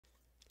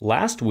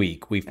Last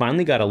week, we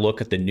finally got a look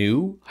at the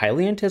new,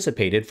 highly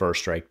anticipated First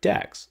Strike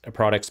decks, a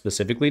product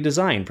specifically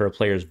designed for a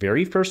player's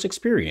very first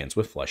experience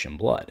with Flesh and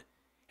Blood.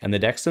 And the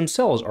decks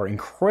themselves are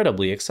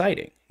incredibly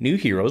exciting. New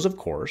heroes, of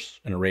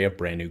course, an array of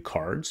brand new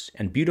cards,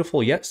 and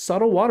beautiful yet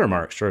subtle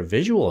watermarks for a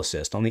visual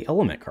assist on the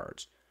element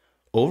cards.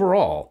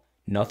 Overall,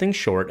 nothing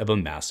short of a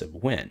massive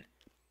win.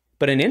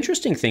 But an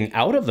interesting thing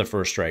out of the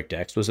First Strike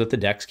decks was that the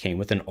decks came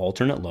with an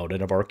alternate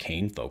loadout of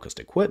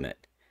Arcane-focused equipment.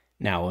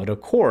 Now, it of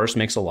course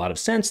makes a lot of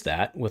sense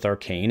that, with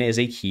Arcane as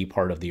a key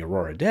part of the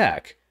Aurora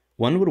deck,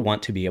 one would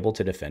want to be able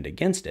to defend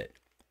against it.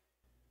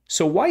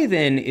 So why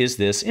then is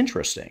this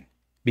interesting?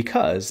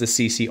 Because the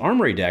CC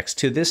Armory decks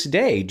to this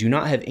day do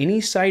not have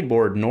any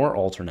sideboard nor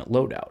alternate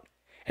loadout.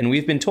 And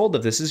we've been told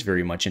that this is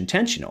very much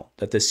intentional,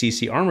 that the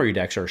CC Armory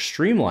decks are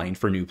streamlined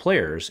for new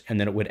players and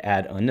that it would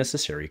add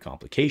unnecessary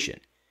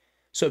complication.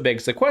 So it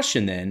begs the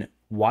question then,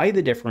 why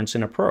the difference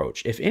in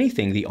approach? If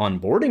anything, the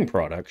onboarding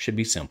product should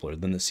be simpler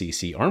than the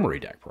CC Armory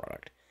deck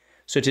product.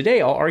 So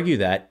today I'll argue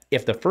that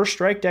if the First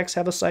Strike decks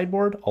have a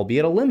sideboard,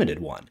 albeit a limited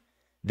one,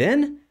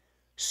 then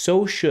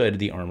so should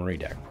the Armory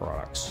deck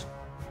products.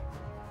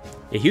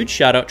 A huge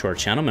shout out to our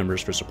channel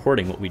members for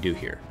supporting what we do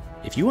here.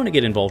 If you want to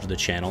get involved with the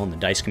channel and the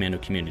Dice Commando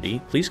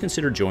community, please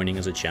consider joining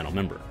as a channel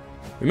member.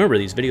 Remember,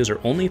 these videos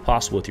are only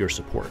possible with your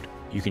support.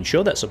 You can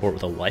show that support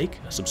with a like,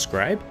 a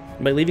subscribe,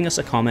 and by leaving us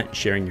a comment and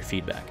sharing your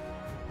feedback.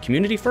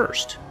 Community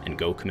first, and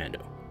go Commando.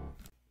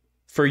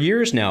 For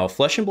years now,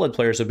 Flesh and Blood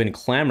players have been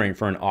clamoring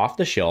for an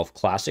off-the-shelf,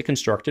 classic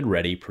constructed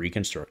ready,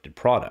 pre-constructed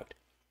product.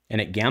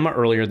 And at Gamma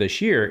earlier this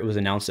year, it was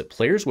announced that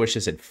players'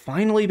 wishes had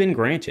finally been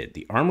granted,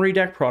 the Armory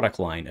Deck product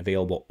line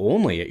available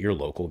only at your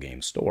local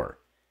game store.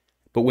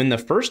 But when the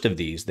first of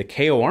these, the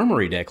Kayo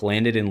Armory Deck,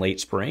 landed in late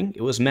spring,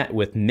 it was met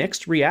with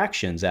mixed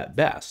reactions at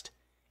best.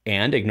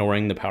 And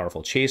ignoring the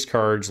powerful chase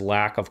cards,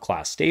 lack of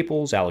class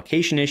staples,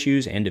 allocation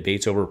issues, and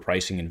debates over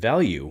pricing and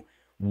value,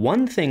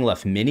 one thing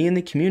left many in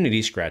the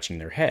community scratching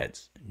their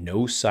heads: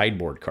 no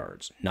sideboard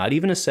cards, not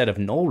even a set of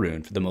null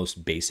rune for the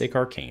most basic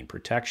arcane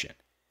protection.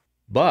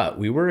 But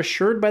we were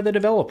assured by the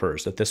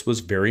developers that this was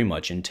very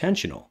much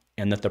intentional,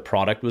 and that the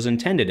product was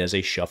intended as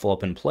a shuffle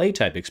up and play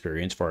type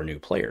experience for our new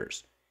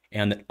players,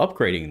 and that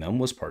upgrading them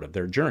was part of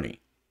their journey.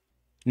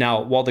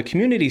 Now, while the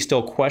community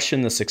still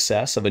questioned the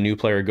success of a new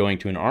player going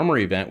to an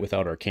Armory event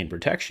without arcane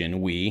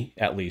protection, we,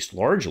 at least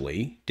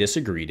largely,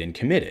 disagreed and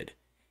committed.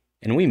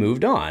 And we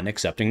moved on,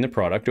 accepting the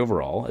product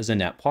overall as a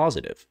net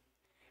positive.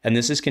 And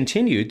this has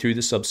continued through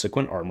the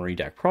subsequent Armory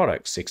Deck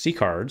products: 60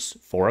 cards,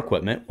 4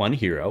 equipment, 1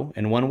 hero,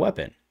 and 1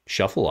 weapon.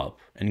 Shuffle up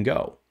and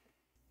go.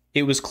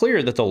 It was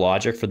clear that the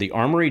logic for the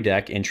Armory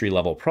Deck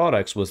entry-level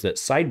products was that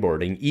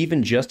sideboarding,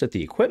 even just at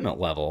the equipment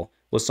level,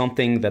 was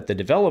something that the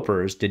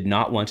developers did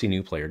not want a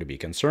new player to be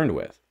concerned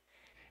with.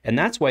 And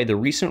that's why the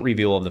recent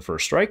reveal of the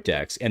First Strike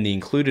decks and the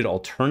included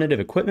alternative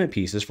equipment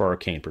pieces for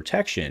arcane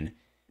protection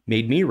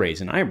made me raise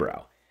an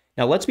eyebrow.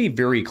 Now let's be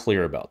very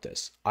clear about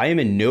this. I am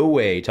in no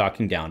way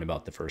talking down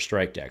about the First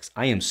Strike decks.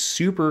 I am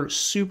super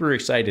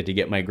excited to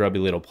get my grubby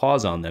little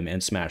paws on them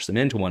and smash them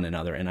into one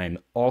another, and I'm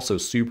also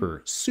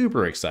super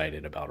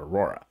excited about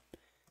Aurora.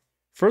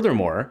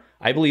 Furthermore,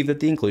 I believe that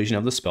the inclusion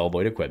of the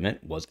Spellvoid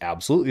equipment was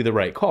absolutely the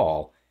right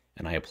call,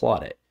 and I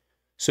applaud it.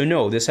 So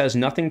no, this has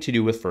nothing to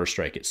do with First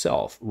Strike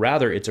itself.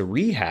 Rather, it's a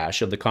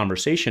rehash of the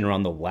conversation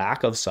around the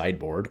lack of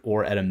sideboard,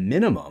 or at a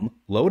minimum,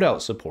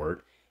 loadout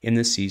support in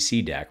the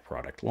CC deck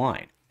product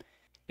line.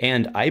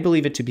 And I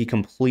believe it to be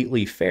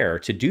completely fair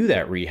to do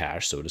that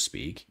rehash, so to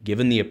speak,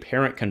 given the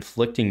apparent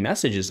conflicting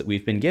messages that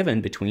we've been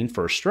given between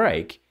First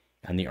Strike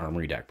and the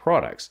Armory Deck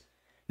products.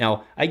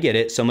 Now, I get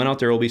it, someone out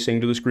there will be saying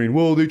to the screen,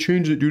 well, they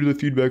changed it due to the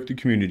feedback the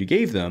community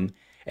gave them.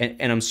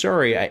 And I'm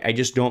sorry, I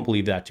just don't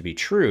believe that to be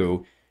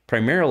true,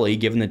 primarily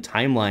given the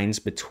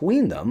timelines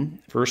between them.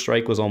 First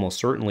Strike was almost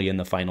certainly in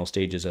the final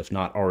stages, if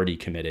not already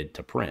committed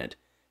to print,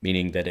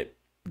 meaning that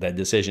that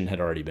decision had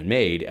already been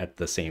made at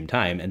the same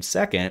time. And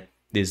second,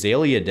 the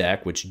Azalea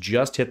deck, which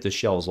just hit the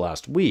shelves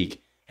last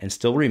week and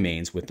still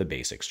remains with the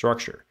basic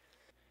structure.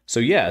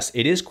 So yes,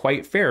 it is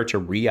quite fair to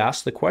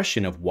re-ask the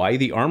question of why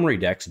the Armory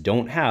decks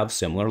don't have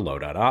similar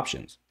loadout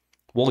options.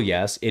 Well,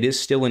 yes, it is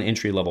still an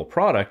entry-level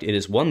product. It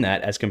is one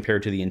that, as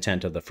compared to the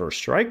intent of the First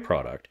Strike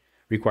product,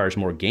 requires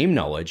more game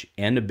knowledge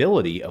and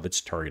ability of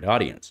its target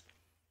audience.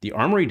 The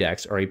Armory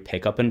decks are a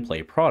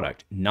pick-up-and-play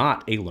product,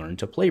 not a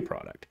learn-to-play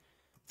product.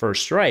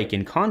 First Strike,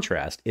 in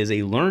contrast, is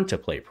a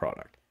learn-to-play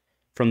product.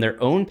 From their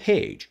own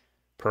page,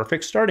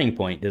 perfect starting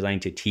point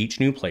designed to teach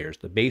new players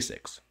the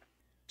basics.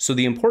 So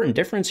the important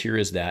difference here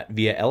is that,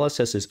 via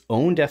LSS's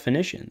own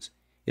definitions,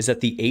 is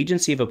that the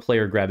agency of a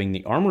player grabbing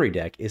the Armory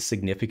deck is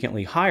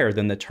significantly higher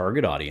than the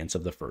target audience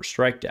of the First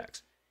Strike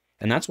decks.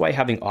 And that's why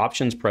having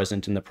options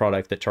present in the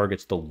product that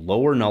targets the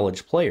lower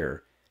knowledge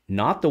player,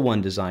 not the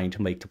one designed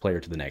to make the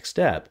player to the next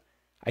step,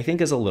 I think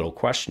is a little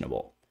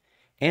questionable.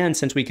 And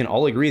since we can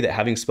all agree that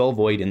having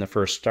Spellvoid in the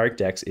First Strike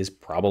decks is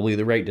probably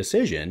the right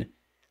decision,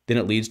 then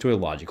it leads to a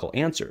logical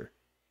answer.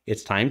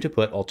 It's time to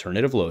put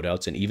alternative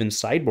loadouts and even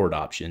sideboard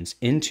options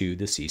into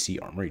the CC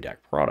Armory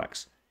Deck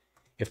products.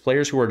 If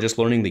players who are just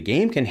learning the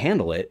game can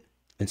handle it,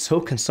 and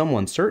so can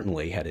someone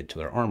certainly headed to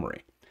their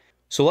armory.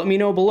 So let me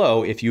know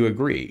below if you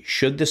agree.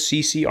 Should the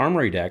CC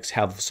Armory decks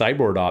have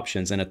sideboard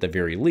options and at the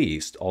very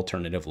least,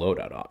 alternative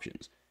loadout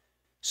options?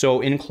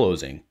 So in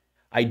closing,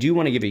 I do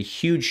want to give a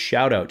huge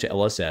shout out to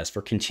LSS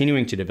for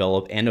continuing to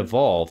develop and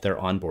evolve their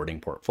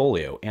onboarding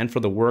portfolio and for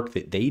the work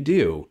that they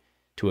do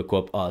to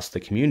equip us,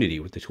 the community,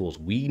 with the tools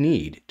we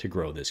need to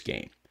grow this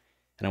game.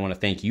 And I want to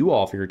thank you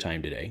all for your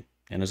time today.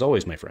 And as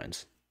always, my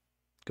friends,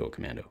 go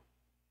Commando.